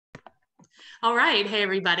All right. Hey,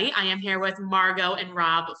 everybody. I am here with Margo and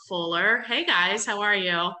Rob Fuller. Hey, guys. How are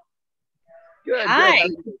you? Good, good. Hi, How are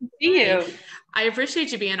good you? to see Hey, you. I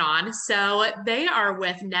appreciate you being on. So, they are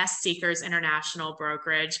with Nest Seekers International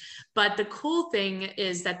Brokerage. But the cool thing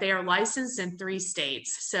is that they are licensed in three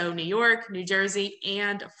states. So, New York, New Jersey,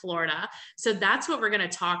 and Florida. So, that's what we're going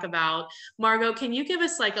to talk about. Margo, can you give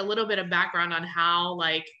us like a little bit of background on how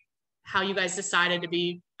you guys decided to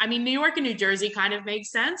be? I mean, New York and New Jersey kind of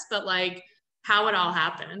makes sense, but like how it all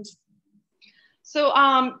happened. So,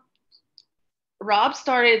 Rob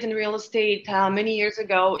started in real estate many years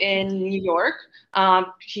ago in New York.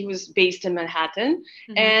 He was based in Manhattan.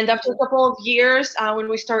 Mhm. And after a couple of years, when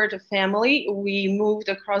we started a family, we moved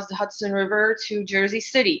across the Hudson River to Jersey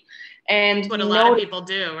City. It's And what a we lot of noticed, people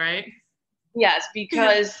do, right? yes,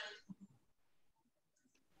 because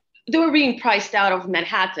they were being priced out of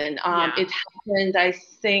Manhattan. Yeah. It happened, I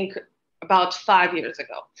think, about 5 years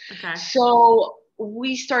ago. Okay. So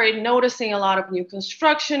we started noticing a lot of new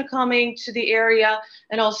construction coming to the area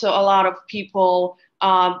and also a lot of people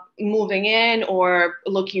moving in or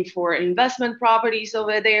looking for investment properties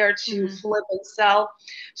over there to Hmm. flip and sell.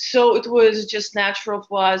 So it was just natural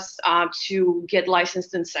for us to get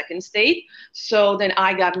licensed in second state. So then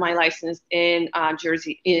I got my license in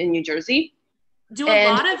New Jersey. Do a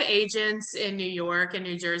And lot of agents in New York and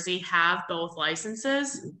New Jersey have both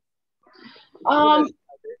licenses? I'm gonna um,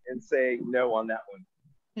 stop it and say no on that one.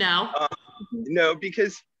 No. No,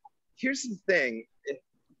 because here's the thing: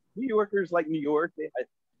 New Yorkers like New York.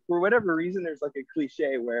 For whatever reason, there's like a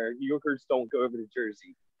cliche where New Yorkers don't go over to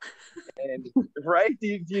Jersey, and right?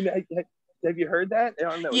 Do you know? Have you heard that? I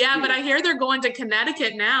don't know. It's Yeah, but weird. I hear they're going to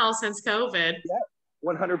Connecticut now since COVID. Yeah,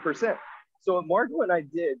 100%. So what Margo and I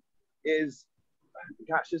did is,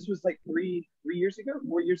 gosh, this was like three years ago,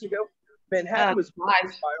 4 years ago. Manhattan was fucking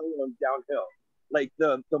five. spiraling downhill. Like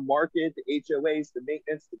the market, the HOAs, the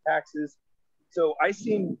maintenance, the taxes. So I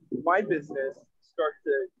seen my business start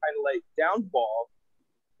to kind of like downfall,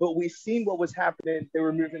 but we seen what was happening. They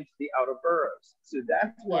were moving to the outer boroughs. So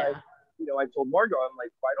that's why, Yeah. I told Margo, I'm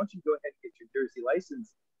like, why don't you go ahead and get your Jersey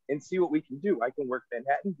license and see what we can do? I can work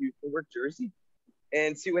Manhattan, you can work Jersey,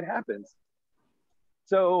 and see what happens.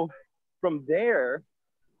 So from there,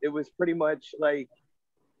 it was pretty much like,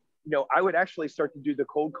 I would actually start to do the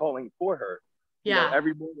cold calling for her. Yeah.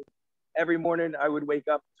 Every morning I would wake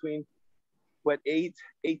up between what eight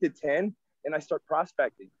to 10, and I start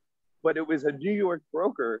prospecting. But it was a New York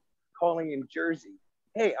broker calling in Jersey.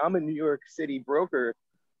 Hey, I'm a New York City broker.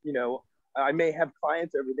 You know, I may have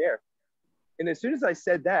clients over there. And as soon as I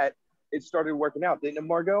said that, it started working out, didn't it,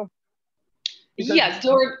 Margo? Because Yes,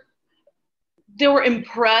 they were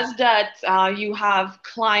impressed that you have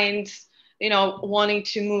clients, wanting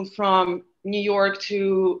to move from New York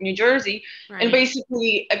to New Jersey and Right.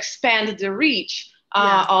 basically expand the reach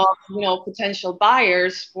Yeah. of potential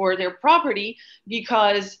buyers for their property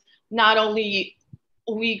because not only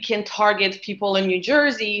we can target people in New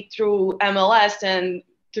Jersey through MLS and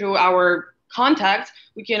through our contacts,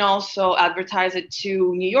 we can also advertise it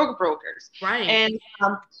to New York brokers, Right. and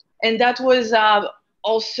um, and that was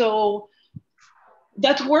also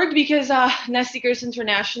that worked because Nest Seekers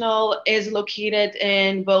International is located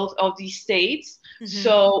in both of these states. Hmm.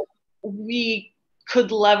 So we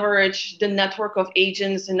could leverage the network of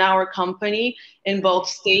agents in our company in both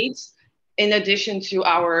states, in addition to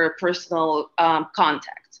our personal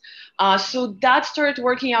contacts. So that started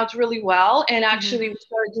working out really well. And Hmm. actually, we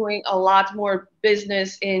started doing a lot more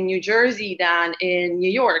business in New Jersey than in New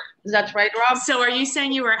York. Is that right, Rob? So are you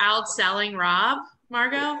saying you were outselling Rob,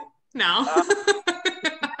 Margo? No. uh,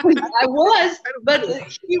 I was, kind of but weird.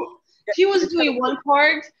 he Yeah, he was it's kind of doing weird. one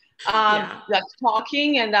part, Yeah. that's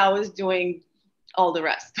talking, and I was doing all the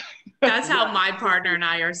rest. That's how Right. my partner and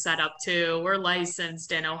I are set up too. We're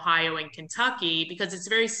licensed in Ohio and Kentucky because it's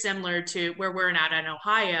very similar to where we're at in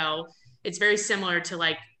Ohio. It's very similar to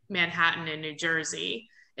like Manhattan and New Jersey.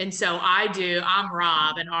 And so I'm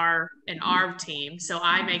Rob and our team. So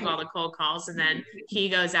I make all the cold calls and then he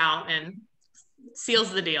goes out and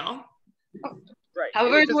seals the deal. Right. And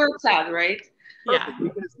However, it it just works out, right? Yeah.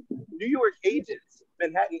 perfect because New York agents,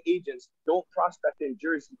 Manhattan agents, don't prospect in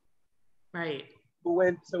Jersey. Right.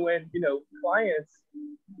 So when clients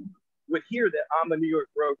would hear that I'm a New York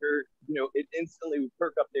broker, it instantly would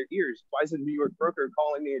perk up their ears. Why is a New York broker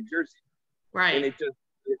calling me in Jersey? And Right.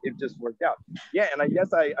 it just worked out. Yeah, and I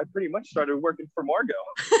guess I pretty much started working for Margo.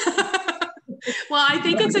 Well, I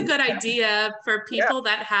think it's a good idea for Yeah. people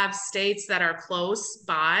that have states that are close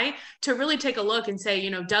by to really take a look and say,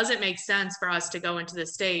 does it make sense for us to go into the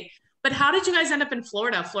state? But how did you guys end up in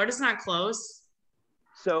Florida? Florida's not close.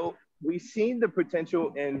 So we've seen the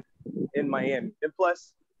potential in Miami, and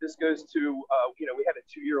plus this goes to we had a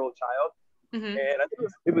 2-year-old child, Mm-hmm. and I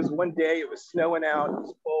think it was one day, it was snowing out, it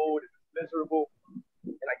was cold, it was miserable,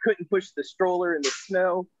 and I couldn't push the stroller in the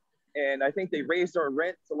snow, and I think they raised our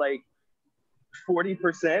rent to like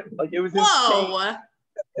 40%. Like it was insane. Whoa.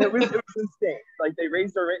 It was insane. Like they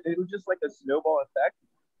raised our rent, and it was just like a snowball effect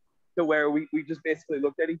to where we just basically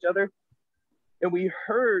looked at each other, and we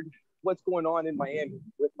heard what's going on in Miami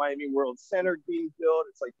with Miami World Center being built.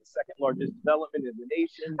 It's like the second largest development in the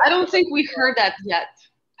nation. I don't think we heard that yet.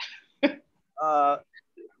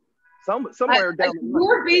 Somewhere down the line.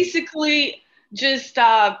 We're basically just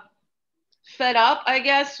fed up, I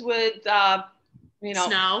guess, with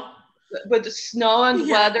Snow. with the snow and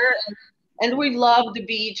Yeah. weather, and we love the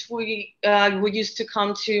beach. We used to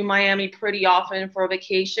come to Miami pretty often for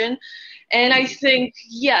vacation, and I think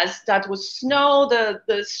yes, that was snow,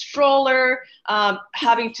 the stroller,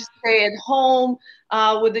 having to stay at home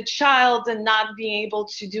with the child and not being able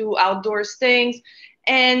to do outdoors things,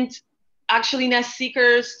 and actually Nest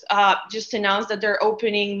Seekers just announced that they're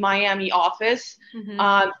opening Miami office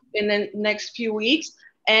in the next few weeks,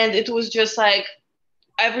 and it was just like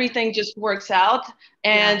everything just works out,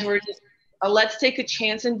 and we're just let's take a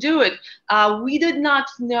chance and do it. We did not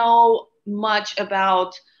know much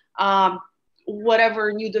about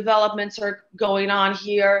whatever new developments are going on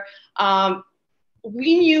here.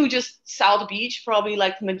 We knew just South Beach, probably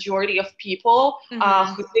like the majority of people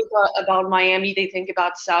who think about Miami, they think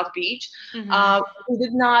about South Beach. We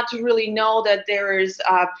did not really know that there is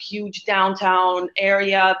a huge downtown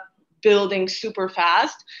area building super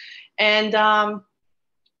fast. And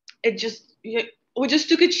we just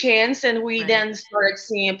took a chance, and we then started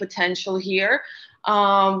seeing potential here.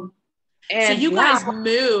 And so you guys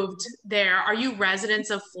moved there. Are you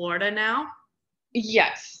residents of Florida now?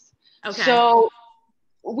 Yes. Okay. So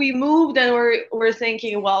we moved, and we're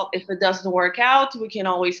thinking, well, if it doesn't work out, we can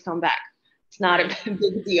always come back. It's not a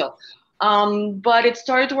big deal. But it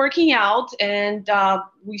started working out, and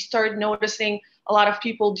we started noticing a lot of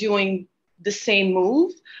people doing the same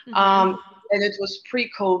move. And it was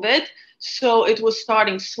pre-COVID. So it was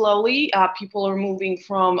starting slowly. People are moving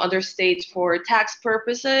from other states for tax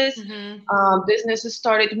purposes. Businesses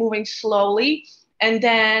started moving slowly. And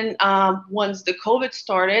then once the COVID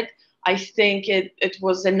started, I think it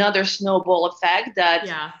was another snowball effect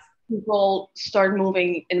that people start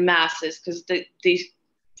moving in masses because they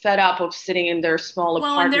fed up of sitting in their small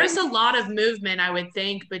apartments. Well, and there's a lot of movement, I would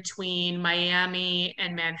think, between Miami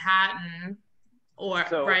and Manhattan,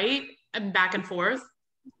 right? And back and forth.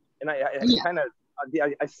 And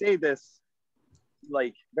I say this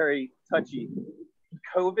like very touchy.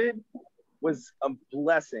 COVID was a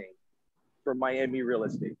blessing for Miami real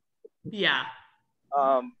estate. Yeah.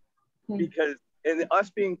 Because, and us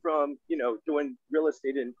being from, doing real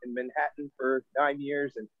estate in Manhattan for 9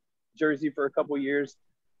 years and Jersey for a couple of years,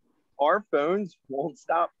 our phones won't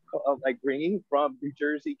stop ringing from New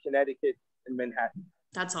Jersey, Connecticut, and Manhattan.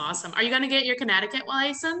 That's awesome. Are you going to get your Connecticut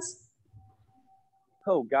license?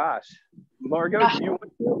 Oh gosh, Margo, do you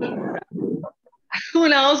want to? Who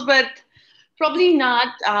knows, but probably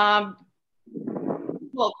not.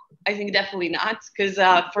 Well, I think definitely not, because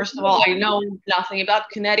first of all, I know nothing about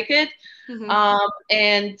Connecticut,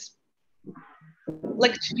 and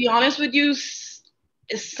like, to be honest with you,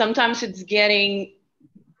 sometimes it's getting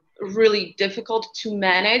really difficult to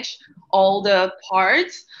manage all the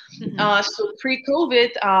parts. So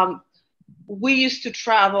pre-COVID, we used to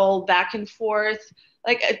travel back and forth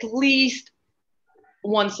like at least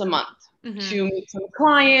once a month to meet some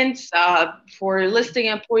clients for listing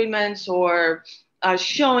appointments or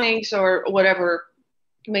showings or whatever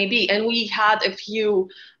may be. And we had a few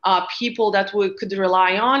people that we could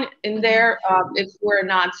rely on in there if we're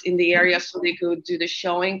not in the area, so they could do the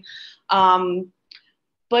showing.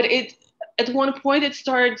 But at one point it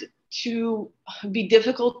started to be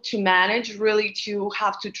difficult to manage, really, to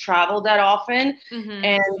have to travel that often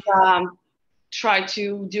and try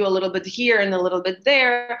to do a little bit here and a little bit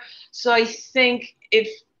there. So I think if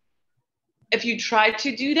you try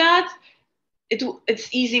to do that, it's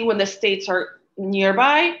easy when the states are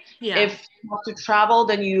nearby. If you have to travel,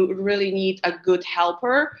 then you really need a good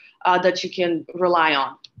helper that you can rely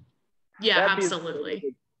on.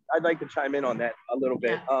 Absolutely. I'd like to chime in on that a little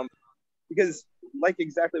bit. Because like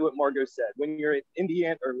exactly what Margo said, when you're in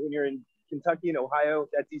Indiana or when you're in Kentucky and Ohio,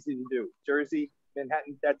 that's easy to do. Jersey,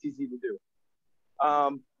 Manhattan, that's easy to do.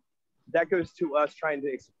 That goes to us trying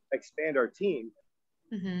to expand our team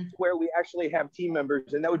where we actually have team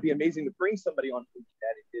members, and that would be amazing to bring somebody on from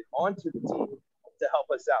Connecticut onto the team to help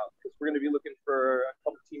us out, because we're going to be looking for a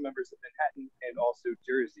couple team members in Manhattan and also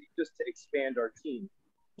Jersey, just to expand our team.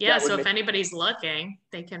 Yeah, so if anybody's looking,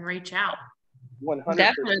 they can reach out. 100%.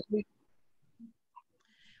 Definitely.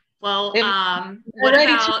 Well, what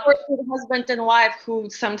about the husband and wife who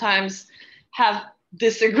sometimes have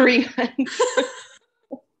disagreements?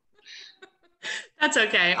 That's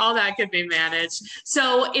okay. All that could be managed.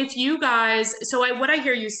 So if you guys, what I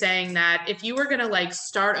hear you saying, that if you were going to like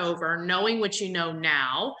start over, knowing what you know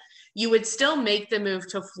now, you would still make the move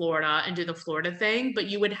to Florida and do the Florida thing, but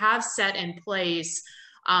you would have set in place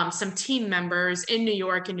some team members in New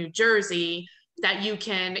York and New Jersey that you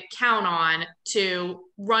can count on to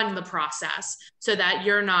run the process, so that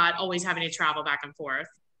you're not always having to travel back and forth.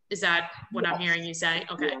 Is that what I'm hearing you say?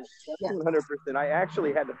 Okay. Yeah, 100%. I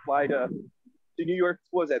actually had to fly to New York,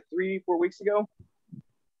 what was that, 3-4 weeks ago?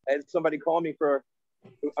 And somebody called me for,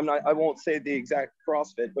 I won't say the exact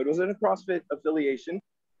CrossFit, but it was in a CrossFit affiliation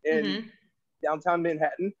in downtown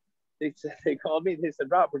Manhattan. They called me, they said,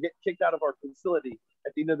 Rob, we're getting kicked out of our facility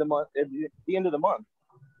at the end of the month.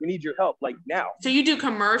 We need your help, like now. So you do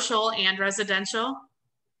commercial and residential?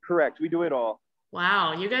 Correct. We do it all.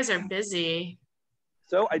 Wow, you guys are busy.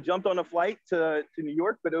 So I jumped on a flight to New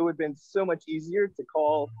York, but it would have been so much easier to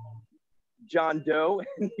call John Doe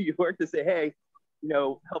in New York to say, hey,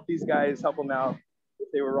 help these guys, help them out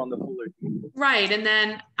if they were on the Fuller team. Right. And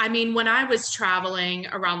then, I mean, when I was traveling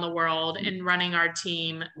around the world and running our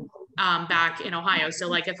team back in Ohio, so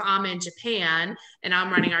like if I'm in Japan and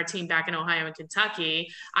I'm running our team back in Ohio and Kentucky,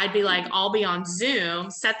 I'd be like, I'll be on Zoom,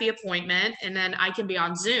 set the appointment, and then I can be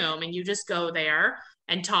on Zoom and you just go there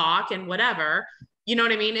and talk and whatever. You know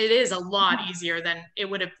what I mean? It is a lot easier than it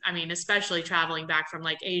would have, I mean, especially traveling back from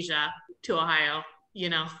like Asia to Ohio,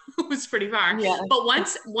 it was pretty far. Yeah. But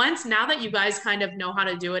once now that you guys kind of know how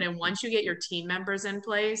to do it, and once you get your team members in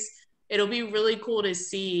place, it'll be really cool to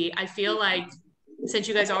see. I feel like since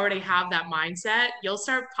you guys already have that mindset, you'll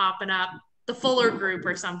start popping up. The Fuller group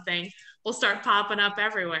or something will start popping up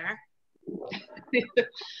everywhere.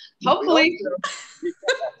 Hopefully. We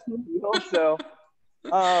hope so.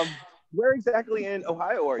 Where exactly in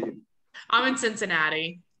Ohio are you? I'm in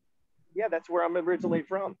Cincinnati. Yeah, that's where I'm originally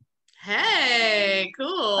from. Hey,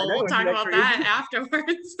 cool. We'll talk about that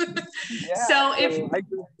afterwards. Yeah. So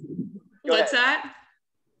what's that?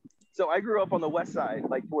 So I grew up on the west side,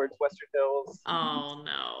 like towards Western Hills. Oh,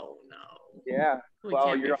 no. Yeah. We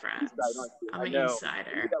can't be friends. I'm an East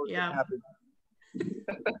Sider. Yeah.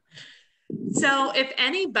 So if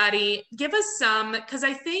anybody, give us some, because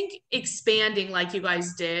I think expanding like you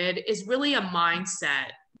guys did is really a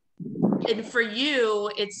mindset. And for you,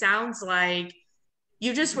 it sounds like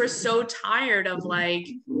you just were so tired of like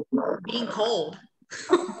being cold,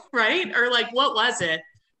 right? Or like, what was it?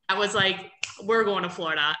 I was like, we're going to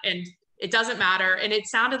Florida and it doesn't matter. And it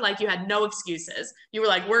sounded like you had no excuses. You were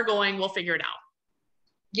like, we're going, we'll figure it out.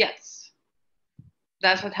 Yes.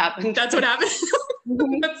 That's what happened. That's what happened.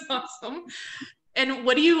 That's awesome. And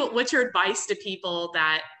what's your advice to people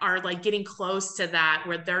that are like getting close to that,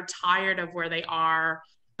 where they're tired of where they are,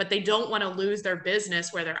 but they don't want to lose their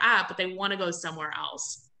business where they're at, but they want to go somewhere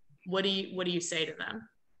else? What do you say to them?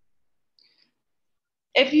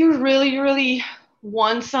 If you really, really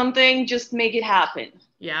want something, just make it happen.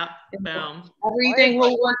 Yeah. Boom. Everything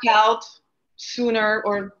will work out sooner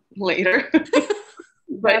or later.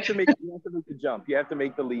 You have to make the jump. You have to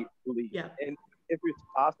make the leap. Yeah. And if it's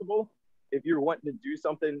possible, if you're wanting to do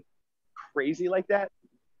something crazy like that,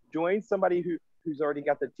 join somebody who's already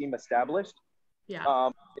got the team established. Yeah.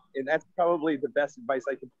 And that's probably the best advice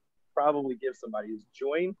I could probably give somebody, is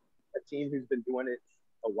join a team who's been doing it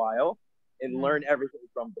a while and learn everything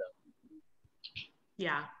from them.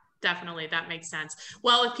 Yeah, definitely. That makes sense.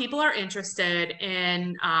 Well, if people are interested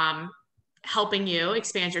in helping you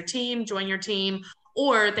expand your team, join your team,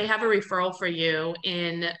 or they have a referral for you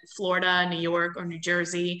in Florida, New York, or New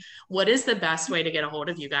Jersey, what is the best way to get a hold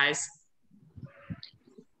of you guys?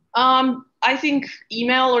 I think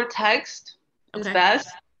email or text is best.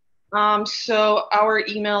 So our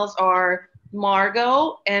emails are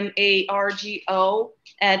Margo, MARGO,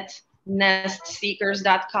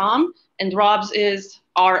 @nestseekers.com, and Rob's is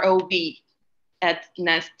ROB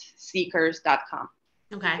 @nestseekers.com.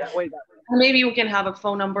 Okay. That way. Maybe we can have a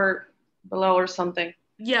phone number below or something.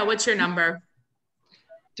 Yeah, what's your number?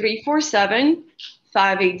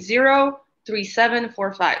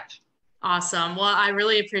 347-580-3745. Awesome. Well, I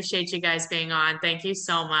really appreciate you guys being on. Thank you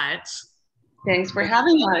so much. Thanks for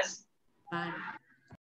having us. Bye.